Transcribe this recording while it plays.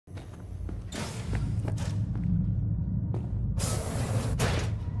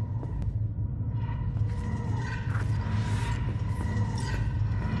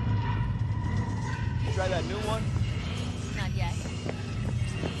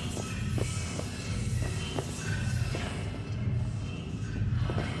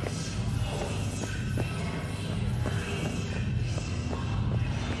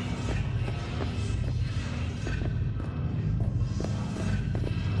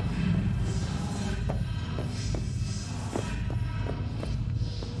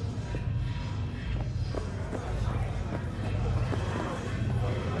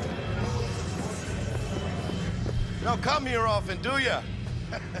Don't come here often, do ya?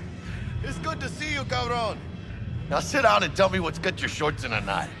 It's good to see you, cabron. Now sit down and tell me what's got your shorts in a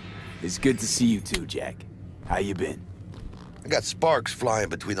knot. It's good to see you too, Jack. How you been? I got sparks flying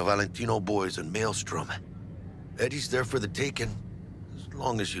between the Valentino boys and Maelstrom. Eddie's there for the taking, as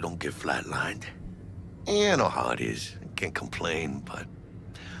long as you don't get flatlined. Yeah, I know how it is. I can't complain, but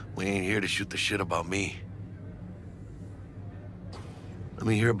we ain't here to shoot the shit about me. Let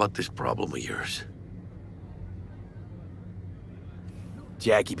me hear about this problem of yours.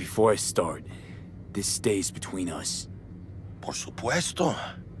 Jackie, before I start, this stays between us. Por supuesto.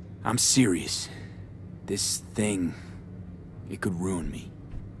 I'm serious. This thing, it could ruin me.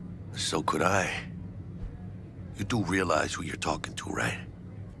 So could I. You do realize who you're talking to, right?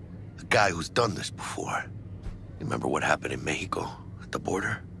 The guy who's done this before. You remember what happened in Mexico, at the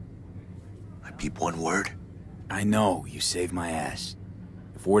border? I peep one word. I know, you saved my ass.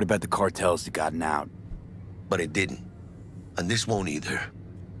 If word about the cartels had gotten out. But it didn't. And this won't either.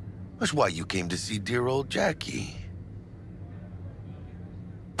 That's why you came to see dear old Jackie.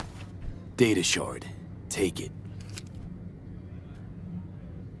 Data shard. Take it.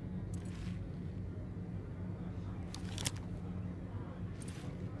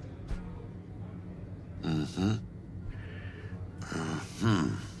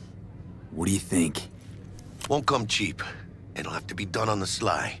 What do you think? Won't come cheap. It'll have to be done on the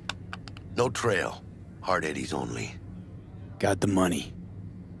sly. No trail. Hard eddies only. Got the money.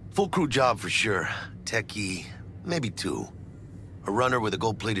 Full crew job for sure. Techie, maybe two. A runner with a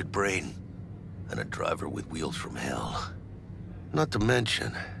gold-plated brain. And a driver with wheels from hell. Not to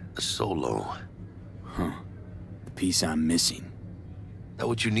mention, a solo. Huh. The piece I'm missing. That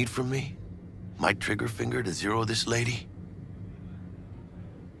what you need from me? My trigger finger to zero this lady?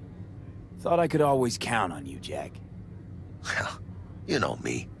 Thought I could always count on you, Jack. Well, you know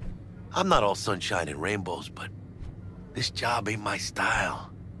me. I'm not all sunshine and rainbows, but this job ain't my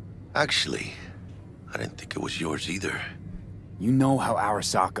style. Actually, I didn't think it was yours either. You know how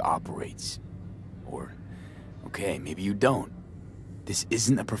Arasaka operates. Or, okay, maybe you don't. This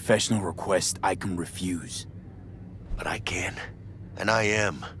isn't a professional request I can refuse. But I can, and I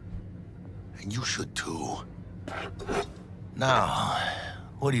am. And you should too. Now,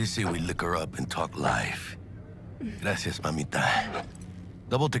 what do you say we liquor up and talk life? Gracias, mamita.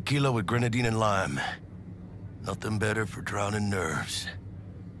 Double tequila with grenadine and lime. Nothing better for drowning nerves.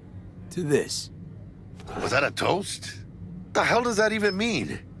 To this. Was that a toast? What the hell does that even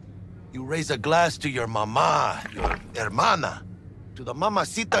mean? You raise a glass to your mama, your hermana, to the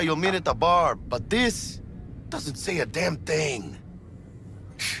mamacita you'll meet at the bar, but this doesn't say a damn thing.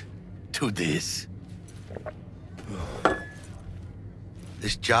 To this.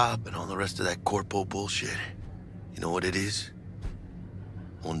 This job and all the rest of that Corpo bullshit, you know what it is?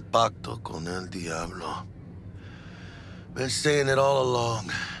 Un pacto con el diablo. Been saying it all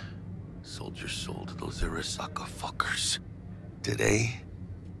along. Sold your soul to those Arasaka fuckers. Today,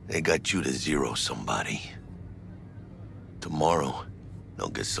 they got you to zero somebody. Tomorrow, they'll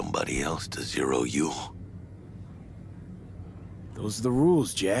get somebody else to zero you. Those are the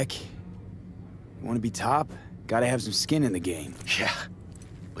rules, Jack. You want to be top? Gotta have some skin in the game. Yeah,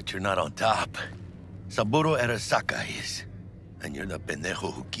 but you're not on top. Saburo Arasaka is. And you're the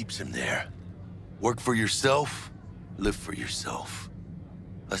pendejo who keeps him there. Work for yourself, live for yourself.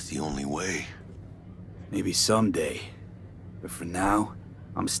 That's the only way. Maybe someday. But for now,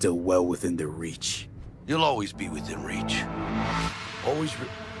 I'm still well within their reach. You'll always be within reach. Always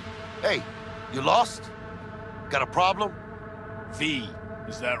Hey, you lost? Got a problem? V,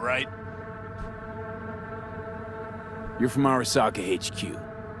 is that right? You're from Arasaka HQ.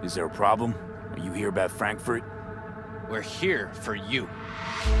 Is there a problem? Are you here about Frankfurt? We're here for you.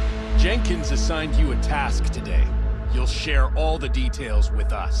 Jenkins assigned you a task today. You'll share all the details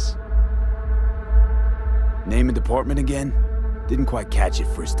with us. Name and department again? Didn't quite catch it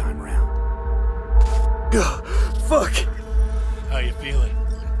first time round. Ugh, fuck! How you feeling?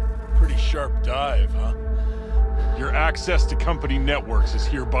 Pretty sharp dive, huh? Your access to company networks is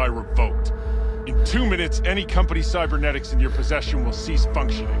hereby revoked. In 2 minutes, any company cybernetics in your possession will cease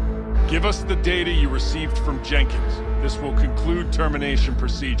functioning. Give us the data you received from Jenkins. This will conclude termination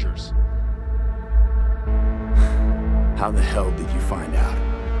procedures. How the hell did you find out?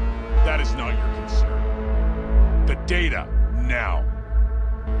 That is not your concern. The data, now.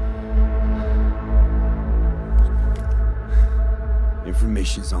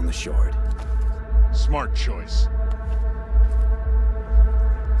 Information's on the shard. Smart choice.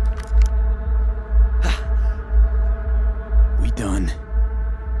 We done?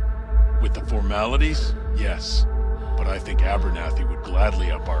 With the formalities, yes. but I think Abernathy would gladly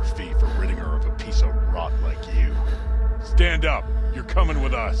up our fee for ridding her of a piece of rot like you. Stand up. You're coming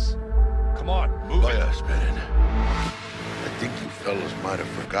with us. Come on, move it. Yes, man. I think you fellas might have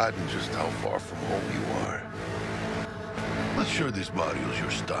forgotten just how far from home you are. Not sure this barrio's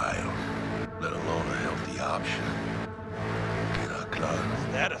your style, let alone a healthy option.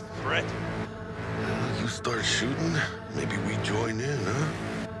 Is that a threat? You start shooting, maybe we join in,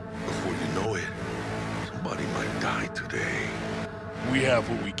 huh? Before you know it, somebody might die today. We have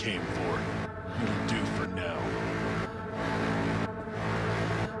what we came for. It'll do for now.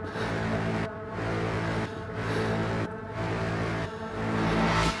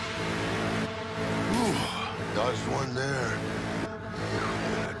 Ooh, dodged one there.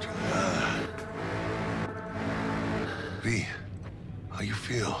 V, how you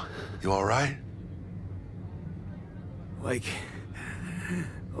feel? You all right? Like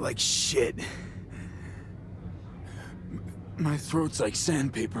shit. My throat's like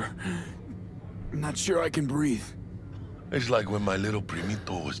sandpaper. I'm not sure I can breathe. It's like when my little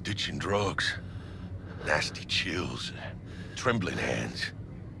primito was ditching drugs. Nasty chills, trembling hands,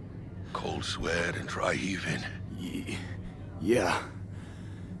 cold sweat and dry heaving. Yeah.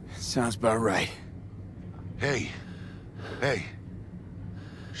 Sounds about right. Hey,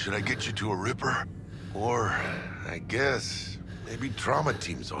 should I get you to a Ripper? Or, I guess, maybe trauma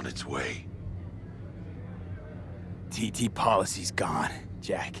team's on its way. TT policy's gone,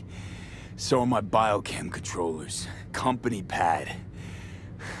 Jack. So are my biochem controllers. Company pad.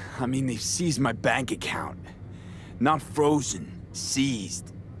 I mean, they've seized my bank account. Not frozen,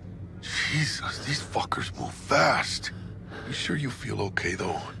 seized. Jesus, these fuckers move fast. You sure you feel okay,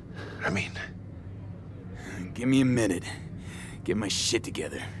 though? I mean... Give me a minute. Get my shit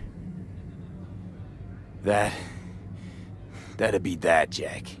together. That'd be that,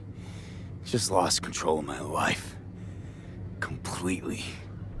 Jack. Just lost control of my life. Completely.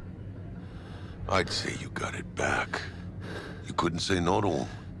 I'd say you got it back. You couldn't say no to them.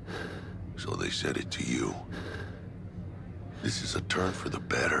 So they said it to you. This is a turn for the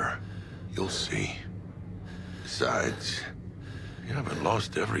better. You'll see. Besides, you haven't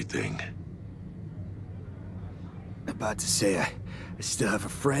lost everything. About to say I still have a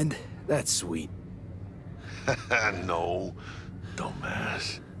friend? That's sweet. No,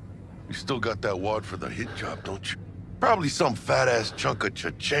 dumbass. You still got that wad for the hit job, don't you? Probably some fat-ass chunk of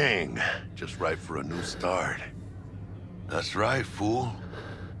cha-ching, just right for a new start. That's right, fool.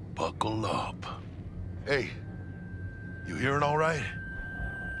 Buckle up. Hey, you hearing all right?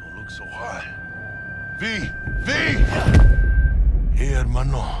 Don't look so hot. V! Hey,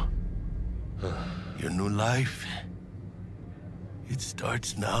 hermano. Your new life, it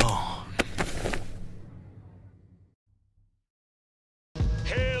starts now.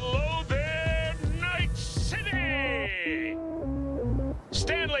 Hello there, Night City!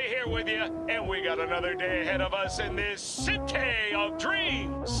 Stanley here with you, and we got another day ahead of us in this city of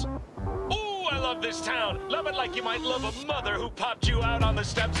dreams. Ooh, I love this town. Love it like you might love a mother who popped you out on the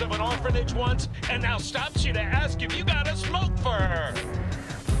steps of an orphanage once and now stops you to ask if you got a smoke for her.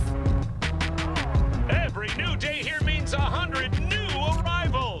 Every new day here means 100 new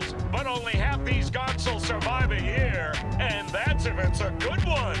arrivals, but only half these gonks will survive a year, and that's if it's a good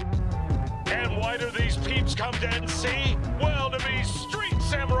one. And why do these peeps come to NC? Well, to be street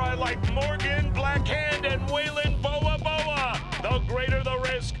samurai like Morgan, Blackhand, and Waylon Boa Boa. The greater the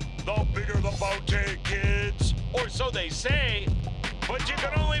risk, the bigger the bounty, kids. Or so they say. But you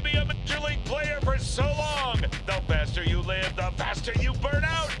can only be a Major League player for so long. The faster you live, the faster you burn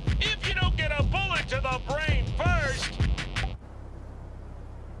out. If you don't get a bullet to the brain first.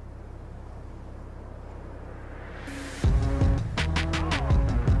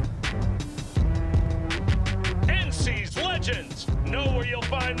 NC's legends. Know where you'll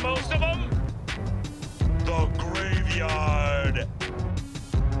find most of them? The graveyard.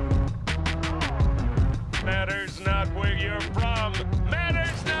 Matters not where you're from,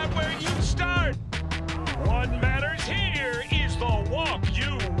 matters not where you start. What matters here is the walk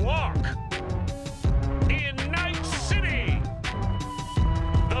you walk. In Night City,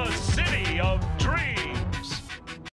 the city of